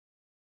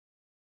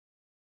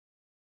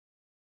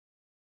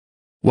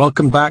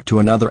Welcome back to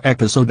another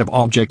episode of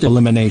Object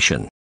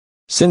Elimination.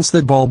 Since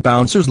the ball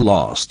bouncers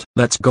lost,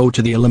 let's go to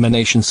the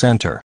Elimination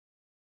Center.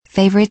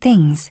 Favorite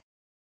things.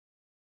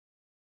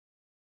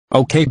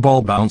 Okay,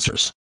 ball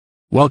bouncers.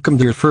 Welcome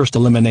to your first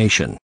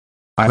elimination.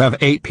 I have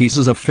 8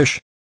 pieces of fish.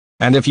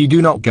 And if you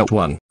do not get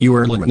one, you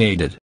are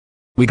eliminated.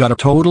 We got a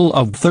total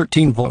of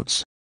 13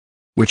 votes,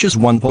 which is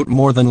 1 vote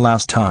more than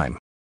last time.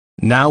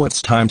 Now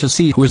it's time to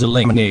see who is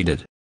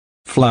eliminated.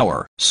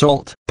 Flour,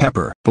 salt,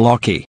 pepper,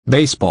 blocky,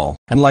 baseball,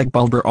 and light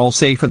bulb are all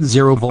safe at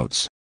 0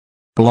 votes.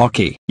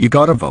 Blocky, you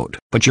got a vote,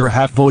 but your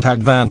half vote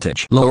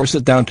advantage lowers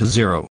it down to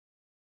 0.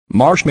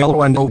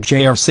 Marshmallow and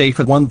OJ are safe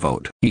at 1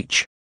 vote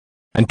each.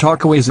 And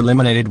Taco is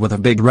eliminated with a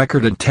big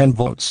record at 10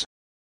 votes.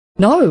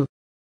 No!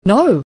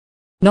 No!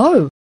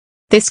 No!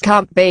 This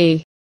can't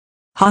be.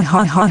 Ha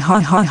ha ha ha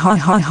ha ha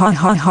ha ha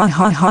ha ha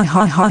ha ha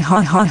ha ha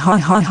ha ha ha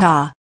ha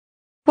ha.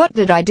 What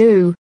did I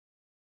do?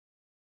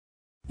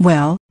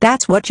 Well,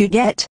 that's what you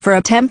get for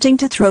attempting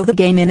to throw the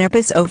game in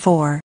episode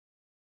 4.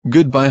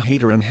 Goodbye,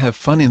 hater, and have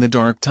fun in the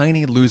dark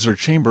tiny loser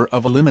chamber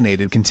of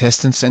eliminated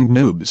contestants and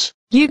noobs.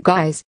 You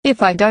guys,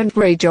 if I don't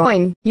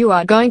rejoin, you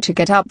are going to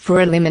get up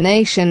for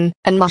elimination,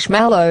 and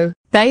Marshmallow,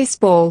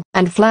 Baseball,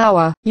 and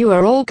Flour, you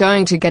are all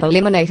going to get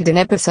eliminated in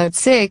episode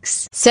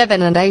 6,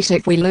 7 and 8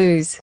 if we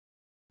lose.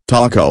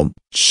 Taco,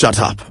 shut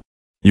up.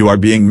 You are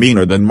being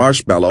meaner than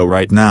Marshmallow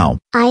right now.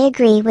 I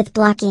agree with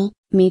Blocky.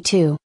 Me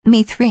 2.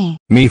 Me 3.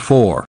 Me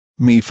 4.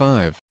 Me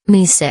 5.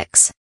 Me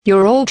 6.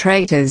 You're all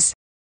traitors.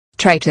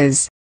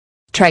 Traitors.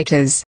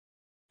 Traitors.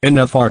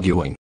 Enough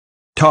arguing.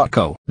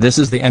 Taco, this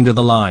is the end of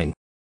the line.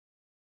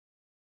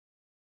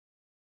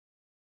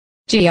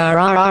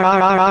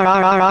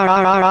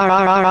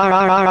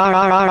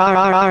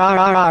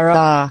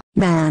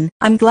 Man,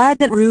 I'm glad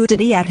that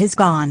Rudity has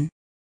gone.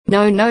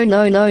 No no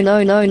no no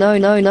no no no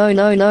no no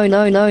no no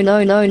no no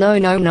no no no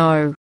no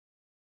no.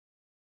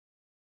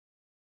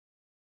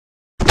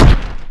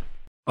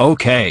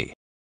 Okay.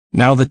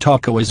 Now that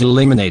Taco is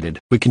eliminated,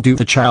 we can do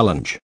the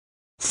challenge.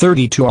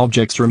 32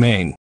 objects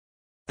remain.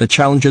 The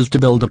challenge is to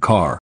build a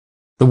car.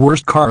 The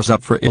worst car is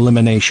up for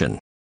elimination.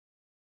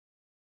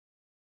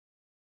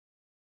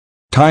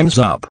 Time's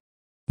up.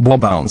 Ball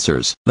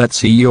bouncers, let's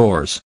see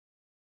yours.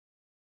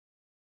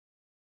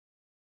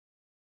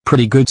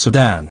 Pretty good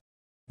sedan.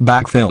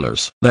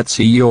 Backfillers, let's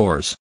see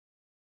yours.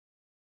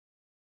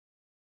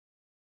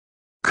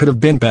 Could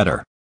have been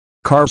better.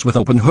 Cars with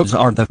open hoods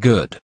aren't that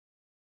good.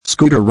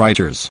 Scooter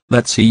riders,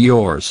 let's see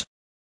yours.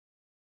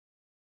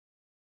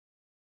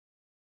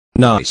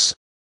 Nice.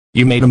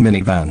 You made a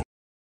minivan.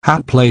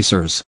 Hat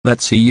placers,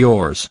 let's see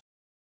yours.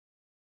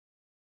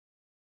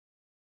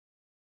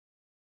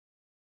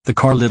 The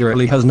car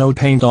literally has no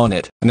paint on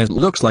it, and it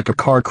looks like a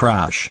car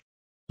crash.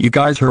 You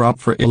guys are up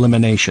for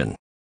elimination.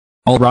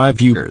 Alright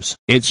viewers,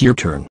 it's your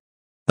turn.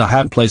 The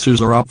hat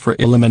placers are up for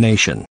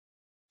elimination.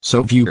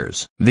 So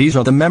viewers, these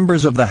are the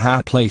members of the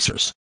hat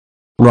placers.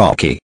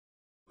 Rocky,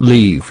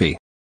 Leafy,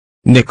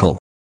 Nickel,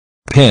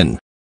 Pin,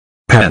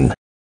 Pen,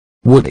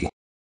 Woody,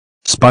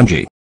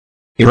 Spongy,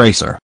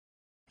 Eraser,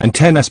 and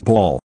Tennis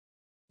Ball.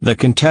 The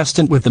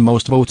contestant with the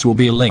most votes will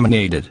be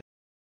eliminated.